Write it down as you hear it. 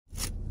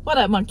What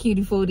up, my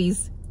cutie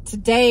foodies?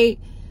 Today,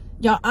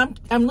 y'all, I'm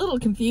a little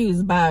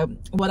confused by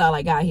what all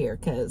I got here,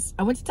 because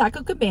I went to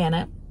Taco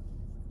Cabana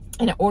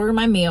and I ordered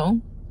my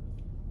meal,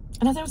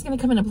 and I thought it was going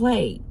to come in a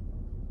plate.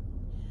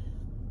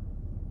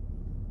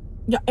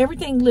 Y'all,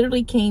 everything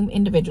literally came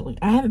individually.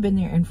 I haven't been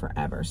there in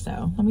forever,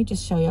 so let me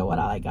just show you what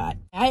all I got.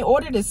 I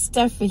ordered a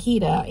stuffed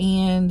fajita,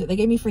 and they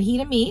gave me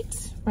fajita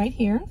meat right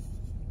here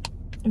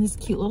in this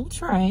cute little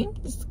tray.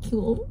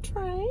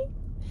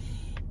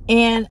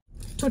 And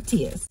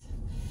tortillas.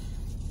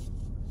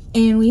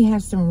 And we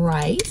have some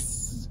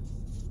rice.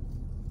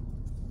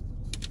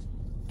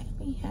 And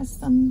we have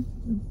some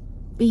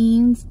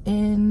beans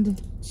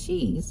and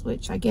cheese,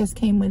 which I guess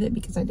came with it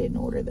because I didn't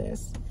order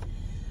this.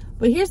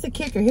 But here's the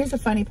kicker. Here's the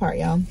funny part,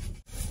 y'all.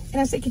 And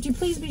I said, could you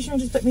please be sure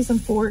and just put me some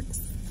forks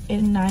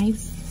and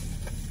knives,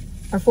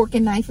 or fork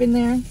and knife in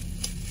there?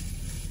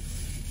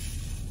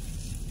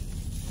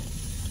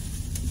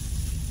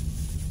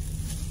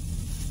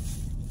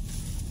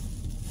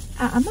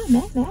 I'm not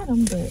mad at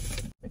them, but...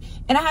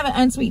 And I have an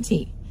unsweet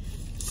tea.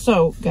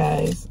 So,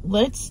 guys,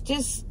 let's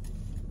just...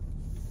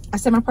 I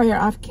said my prayer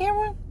off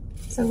camera,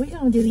 so we're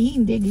going to do the eat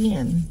and dig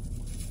in.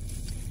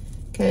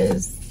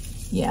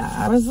 Because, yeah,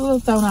 I was a little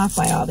thrown off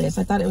by all this.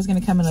 I thought it was going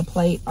to come in a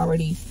plate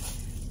already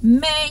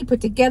made,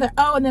 put together.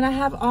 Oh, and then I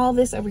have all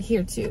this over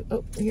here, too.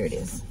 Oh, here it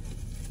is.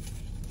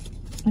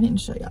 I didn't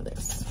show y'all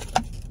this.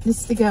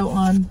 This is to go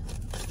on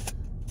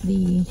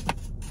the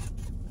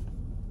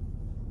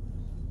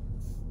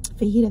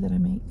fajita that I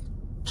make.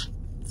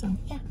 So,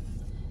 yeah.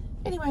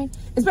 Anyway,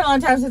 it's been a long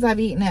time since I've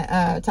eaten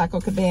at Taco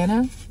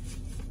Cabana.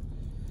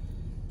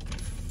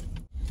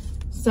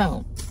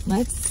 So,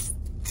 let's...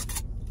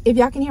 If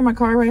y'all can hear my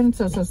car running,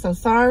 so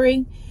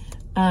sorry.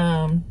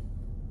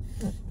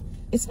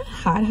 It's not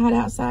hot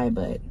outside,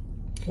 but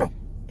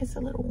it's a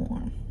little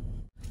warm.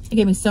 It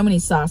gave me so many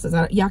sauces.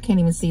 Y'all can't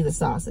even see the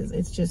sauces.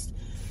 It's just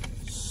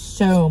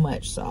so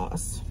much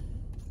sauce.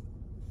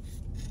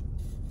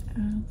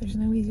 There's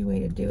no easy way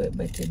to do it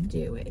but to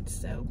do it.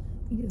 So,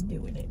 we're just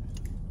doing it.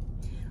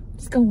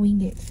 Just gonna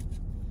wing it.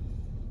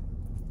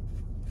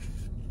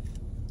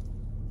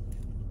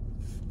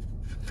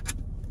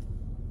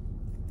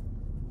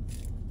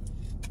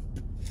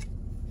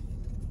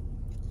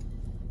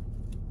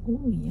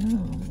 Oh,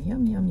 yum,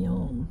 yum, yum,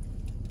 yum.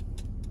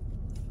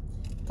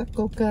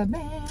 Taco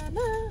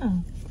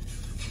Cabana.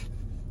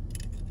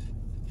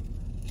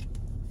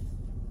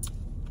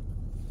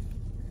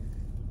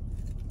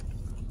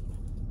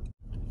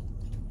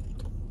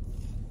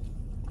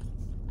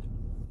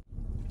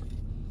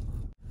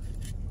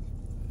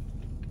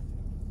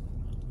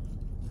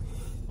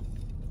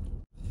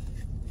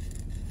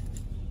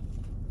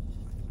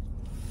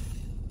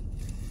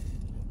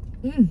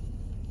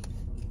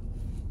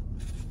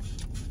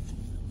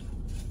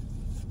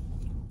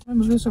 I'll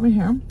move this over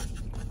here.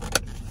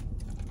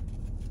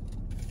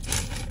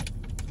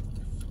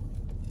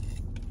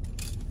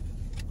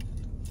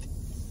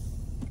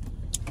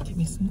 Give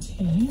me some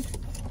tea.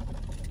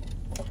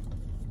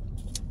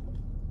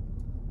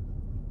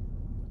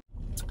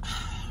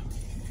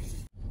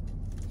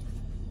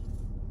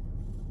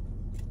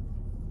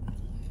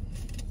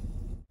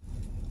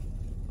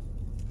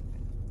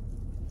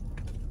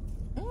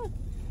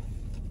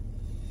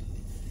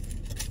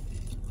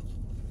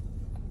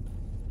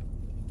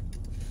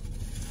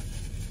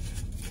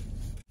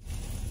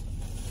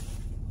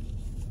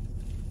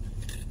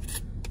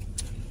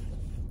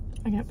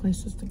 I got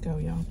places to go,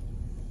 y'all.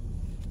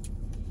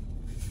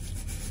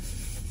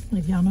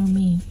 If y'all know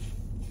me,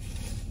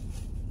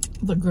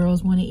 the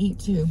girls want to eat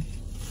too.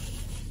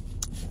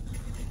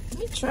 Let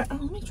me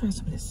try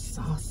some of this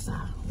salsa.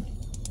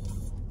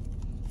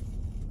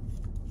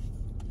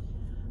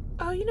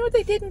 Oh, you know what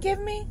they didn't give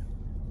me?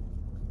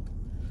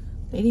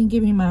 They didn't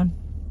give me my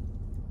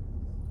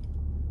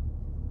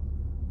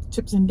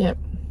chips and dip.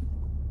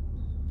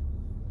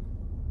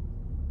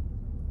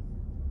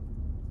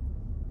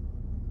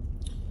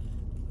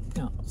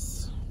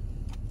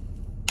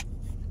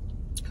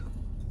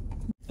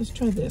 Let's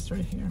try this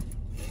right here.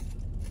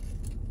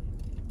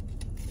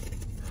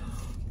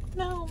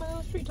 No,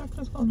 my street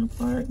taco's falling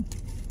apart.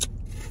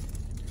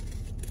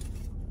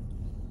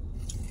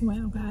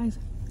 Wow, guys.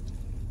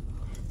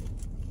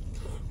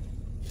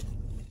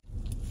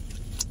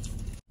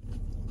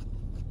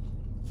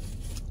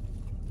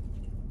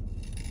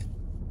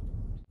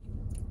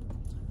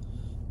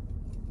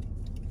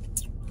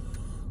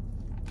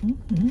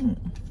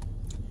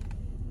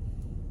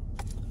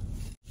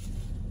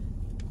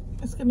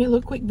 It's gonna be a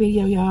little quick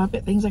video, y'all. I've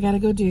got things I gotta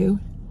go do.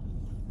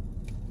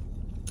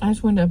 I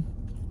just wanted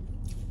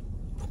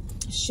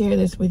to share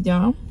this with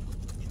y'all.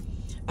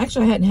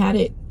 Actually, I hadn't had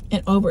it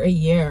in over a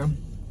year.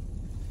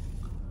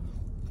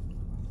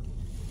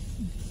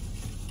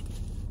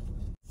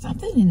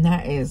 Something in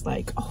that is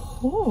like,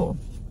 oh,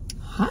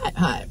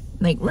 hot,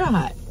 like real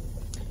hot.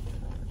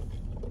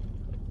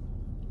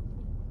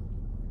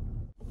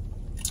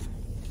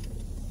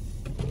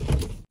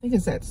 I think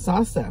it's that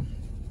salsa.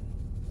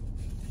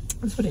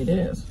 That's what it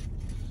is.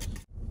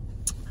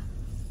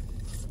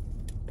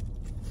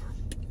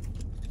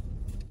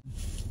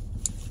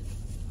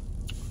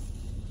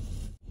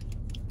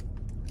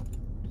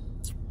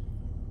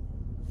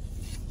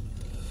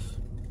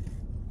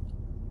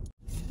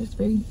 It's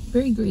very,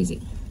 very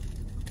greasy.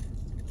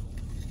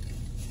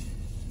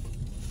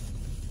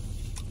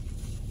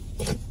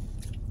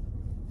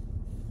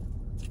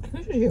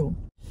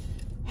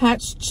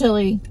 Hatch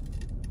chili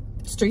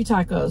street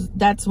tacos.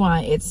 That's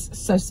why it's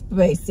so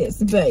spicy.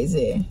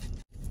 Spicy.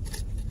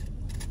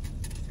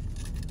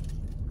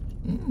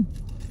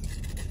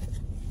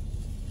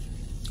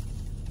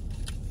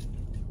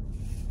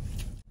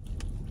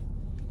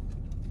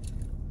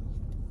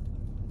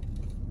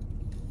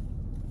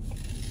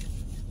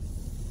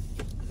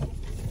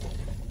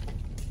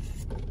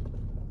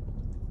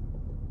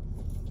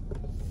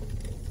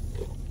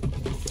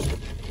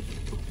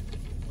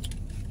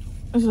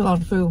 That's a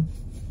lot of food.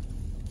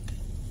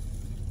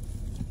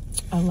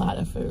 A lot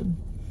of food.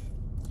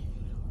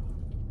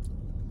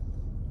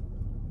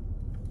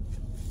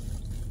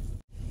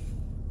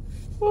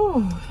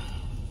 Oh,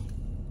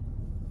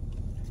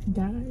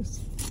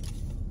 guys,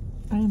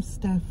 I am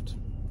stuffed.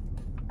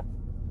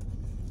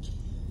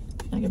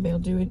 Not gonna be able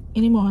to do it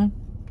anymore.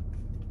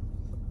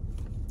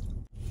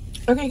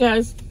 Okay,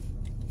 guys,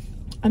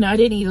 I know I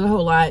didn't eat a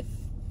whole lot.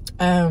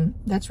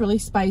 That's really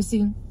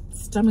spicy.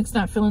 Stomach's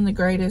not feeling the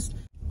greatest.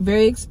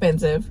 Very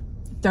expensive.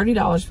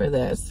 $30 for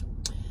this.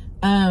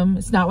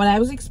 It's not what I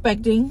was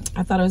expecting.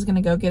 I thought I was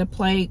gonna go get a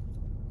plate,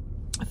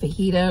 a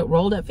fajita,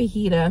 rolled up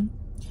fajita,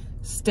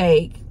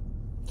 steak,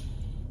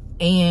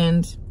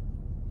 and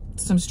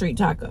some street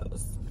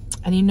tacos.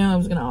 I didn't know it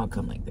was gonna all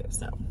come like this,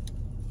 so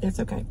that's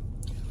okay.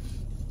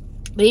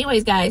 But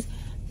anyways, guys,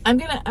 I'm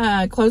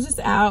gonna close this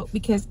out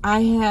because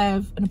I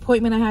have an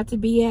appointment I have to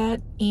be at,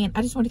 and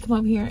I just want to come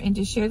over here and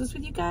just share this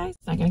with you guys.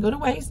 It's not gonna go to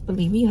waste.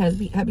 Believe me,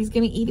 hubby's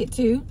gonna eat it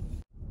too.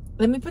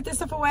 Let me put this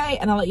stuff away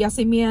and I'll let y'all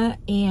see Mia,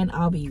 and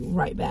I'll be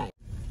right back.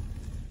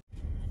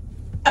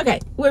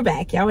 Okay, we're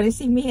back. Y'all want to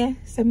see Mia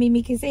so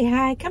Mimi can say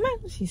hi? Come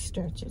on. She's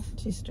stretching.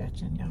 She's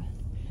stretching, y'all.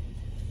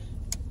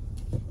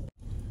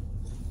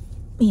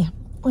 Mia,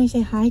 want to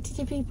say hi to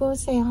the people?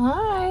 Say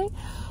hi.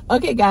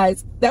 Okay,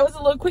 guys, that was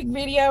a little quick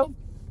video.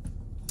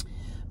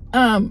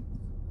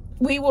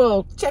 We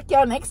will check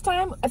y'all next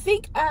time. I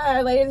think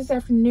later this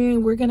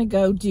afternoon we're gonna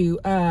go do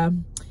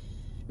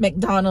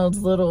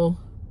McDonald's little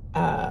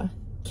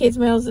kids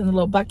meals in the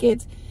little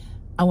buckets.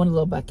 I want a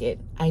little bucket.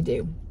 I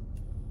do.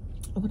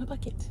 I want a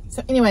bucket.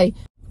 So anyway,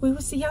 we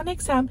will see y'all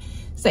next time.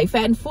 Stay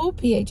fat and full,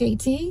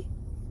 PHAT.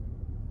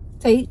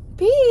 Say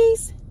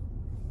peace.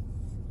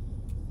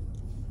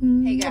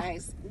 Hey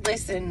guys,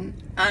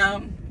 listen.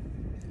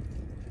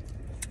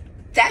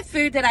 That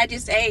food that I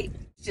just ate,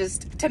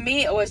 to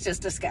me, it was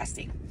just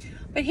disgusting.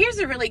 But here's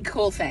a really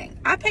cool thing.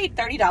 I paid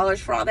 $30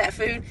 for all that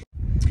food,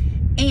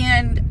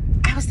 and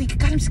I was thinking,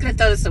 God, I'm just gonna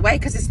throw this away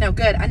because it's no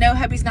good. I know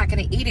hubby's not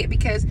gonna eat it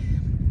because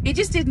it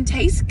just didn't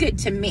taste good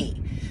to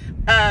me.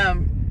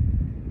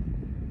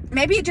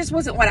 Maybe it just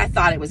wasn't what I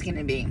thought it was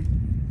gonna be.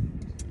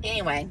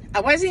 Anyway,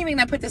 I wasn't even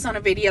gonna put this on a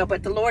video,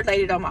 but the Lord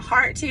laid it on my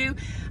heart to.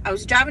 I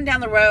was driving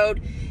down the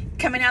road,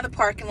 coming out of the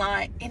parking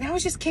lot, and I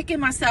was just kicking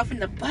myself in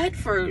the butt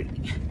for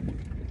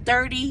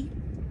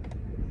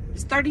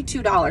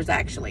 $32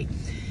 actually.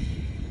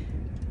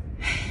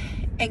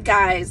 And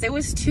guys, there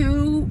was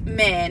two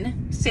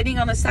men sitting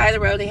on the side of the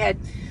road. They had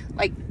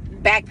like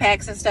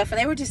backpacks and stuff, and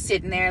they were just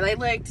sitting there. They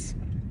looked,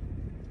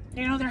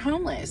 you know, they're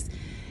homeless,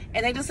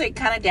 and they just looked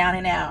kind of down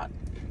and out.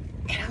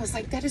 And I was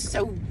like, that is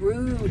so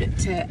rude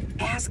to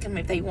ask them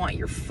if they want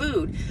your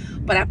food.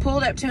 But I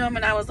pulled up to them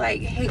and I was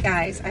like, hey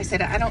guys, I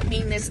said, I don't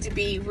mean this to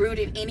be rude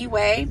in any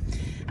way.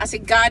 I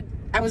said, God,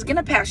 I was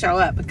gonna pass y'all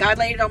up, but God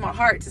laid it on my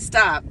heart to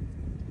stop.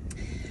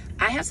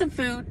 I have some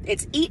food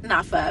it's eaten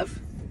off of,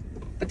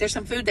 but there's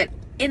some food that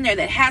in there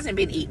that hasn't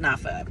been eaten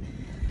off of.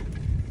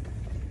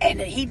 And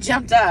he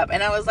jumped up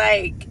and I was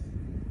like,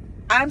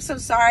 I'm so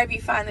sorry if you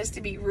find this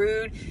to be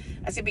rude.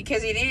 I said,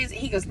 because it is.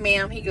 He goes,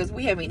 ma'am, he goes,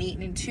 we haven't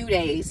eaten in 2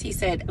 days. He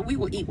said, we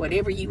will eat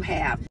whatever you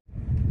have.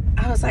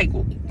 I was like,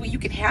 well, you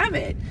can have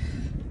it.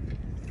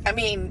 I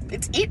mean,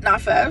 it's eaten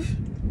off of.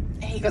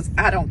 And he goes,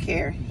 I don't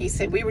care. He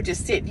said, we were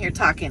just sitting here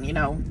talking, you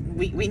know,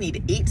 we need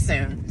to eat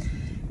soon.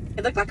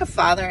 It looked like a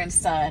father and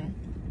son.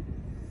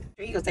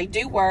 He goes, they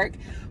do work,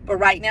 but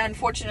right now,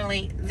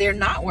 unfortunately, they're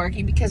not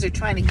working because they're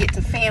trying to get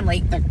to family.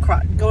 They're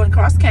going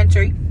cross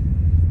country.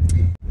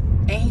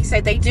 And he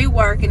said they do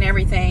work and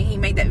everything. He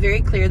made that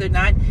very clear. They're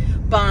not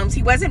bums.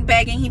 He wasn't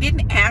begging. He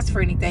didn't ask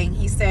for anything.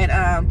 He said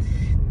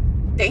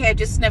they had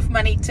just enough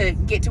money to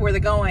get to where they're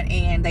going,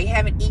 and they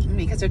haven't eaten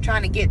because they're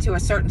trying to get to a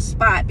certain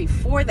spot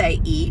before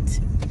they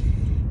eat.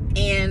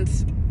 And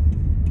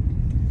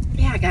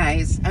yeah,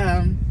 guys,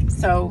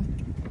 so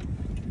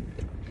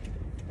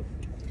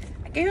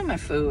I gave him my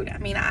food. I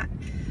mean,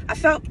 I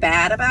felt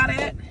bad about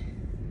it,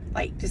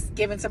 like just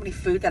giving somebody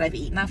food that I've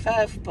eaten off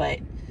of, but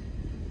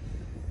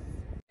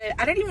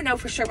I didn't even know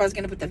for sure if I was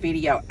going to put the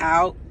video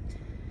out.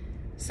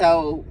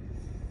 So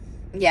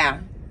yeah,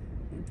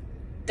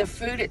 the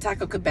food at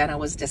Taco Cabana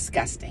was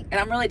disgusting, and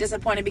I'm really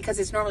disappointed because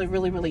it's normally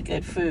really, really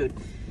good food.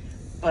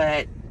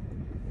 But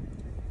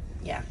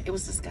yeah, it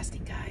was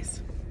disgusting,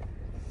 guys.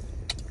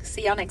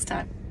 See y'all next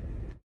time.